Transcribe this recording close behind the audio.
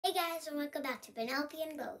guys, and welcome back to Penelope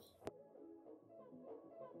and Bowie.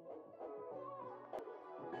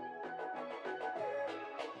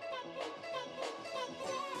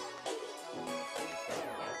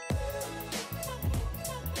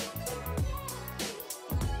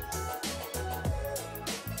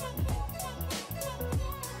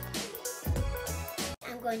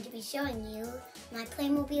 I'm going to be showing you my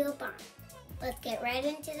Playmobil barn. Let's get right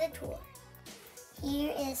into the tour.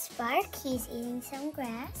 Here is Spark. He's eating some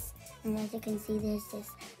grass. And as you can see, there's this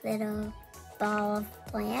little ball of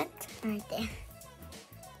plant right there.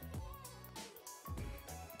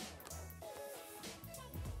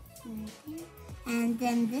 Right there. And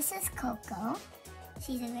then this is Coco.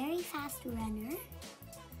 She's a very fast runner.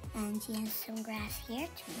 And she has some grass here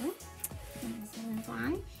too. Let's move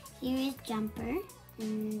on. Here is Jumper.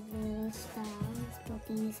 And the little star is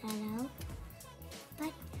poking his head out.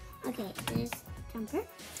 But, okay, there's Jumper.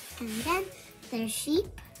 And then there's Sheep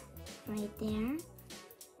right there.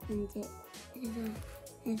 And there's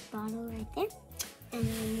his bottle right there. And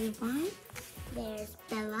then we move on. There's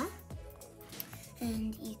Bella.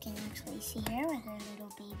 And you can actually see her with her little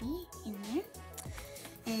baby in there.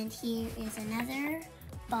 And here is another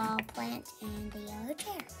ball plant and a yellow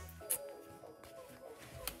chair.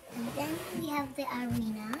 And then we have the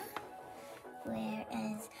arena,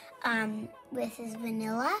 whereas with his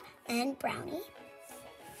Vanilla and Brownie.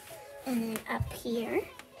 And then up here,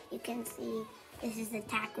 you can see this is the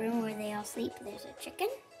tack room where they all sleep. There's a chicken,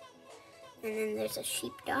 and then there's a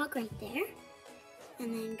sheepdog right there.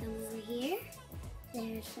 And then come over here,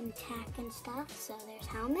 there's some tack and stuff. So there's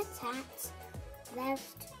helmets, hats,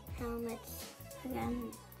 vest, helmets,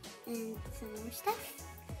 and some more stuff.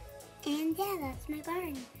 And yeah, that's my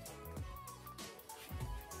barn.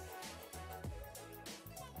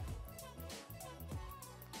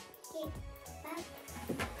 Okay, bye.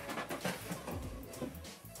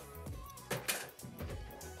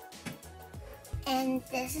 And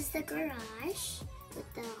this is the garage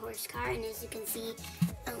with the horse car, and as you can see,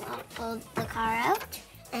 I'll pull the car out,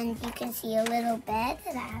 and you can see a little bed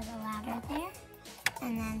that has a ladder there.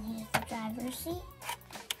 And then here's the driver's seat.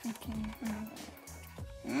 You can have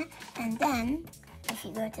that. And then, if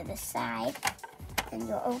you go to the side and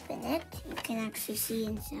you open it, you can actually see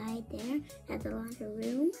inside there. It has a lot of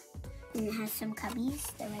room, and it has some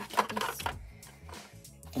cubbies, the red cubbies.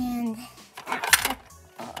 And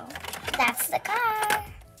that's the car.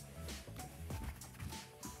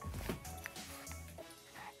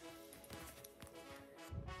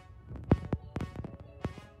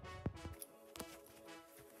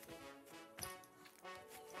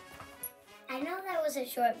 I know that was a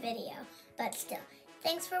short video, but still,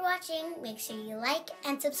 thanks for watching. Make sure you like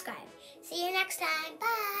and subscribe. See you next time.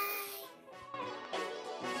 Bye.